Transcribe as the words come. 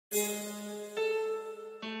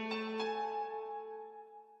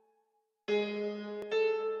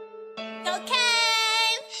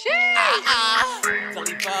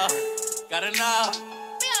gotta know.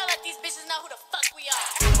 We gotta let these bitches know who the fuck we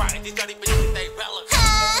are. Right, these dirty bitches, they relevant.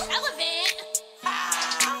 Relevant.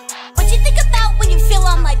 What you think about when you feel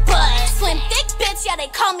on my butt? Slim, thick bitch, yeah, they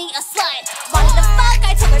call me a slut. Wanted to fuck,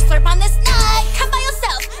 I told her slurp on this nut. Come by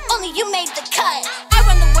yourself, only you made the cut. I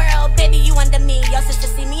run the world, baby, you under me. Your sister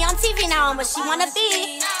see me on TV, now I'm what she wanna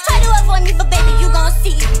be. Try to avoid me, but baby, you gon'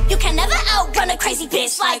 see. You can never outrun a crazy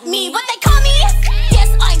bitch like me. What they call me? Yes,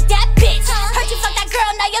 I'm that bitch. Heard you fuck that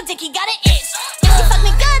girl, now your dicky got an itch. If you fuck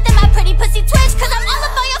me good, then my pretty pussy twitch. Cause I'm all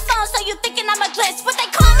up on your phone, so you thinking I'm a glitch. What they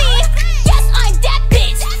call me? Yes, I'm that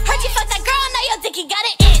bitch. Heard you fuck that girl, now your dicky got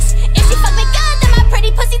an itch. If she fuck me good, then my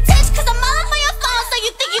pretty pussy twitch. Cause I'm all up on your phone, so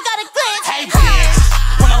you think you got a glitch. Hey bitch,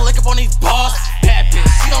 when I lick up on these balls, bad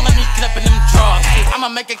bitch, she don't let me get up in them drawers.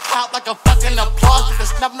 I'ma make it count like a fucking applause.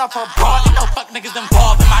 Just snapping off her bra, you know fuck niggas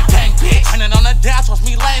involved in my gang, bitch. Turning on the dash, watch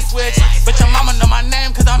me lane switch. Bitch, your mama know my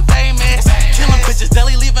name cause I'm famous. Killing bitches,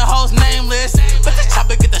 Delli leaving hoes nameless. But this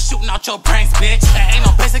chopper get the shooting out your brains, bitch. There ain't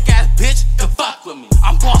no basic ass bitch to fuck with me.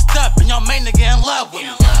 I'm bossed up and your main nigga in love with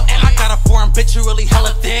me. And I got a foreign bitch, you really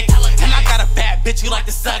hella thick. And I got a fat bitch, you like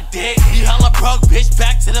to suck dick. You hella broke, bitch,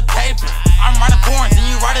 back to the paper. I'm riding foreigns and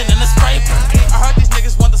you riding in a scraper. I heard these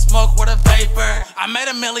niggas want to smoke with a vapor. I made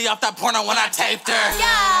a milli off that porno when I taped her.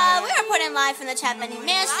 Yeah, we're reporting live from the Chat Benny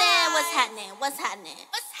Mansion. What's happening? What's happening?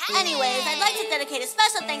 Anyways, I'd like to dedicate a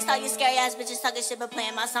special thanks to all you scary ass bitches talking shit but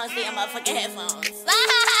playing my songs via motherfucking headphones.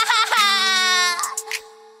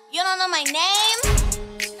 You don't know my name?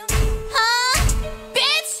 Huh?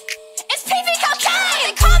 Bitch? It's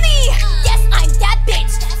Ppcocaine! Call me! Yes, I'm that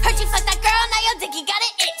bitch. Heard you fuck that girl, now your dicky got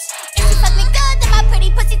it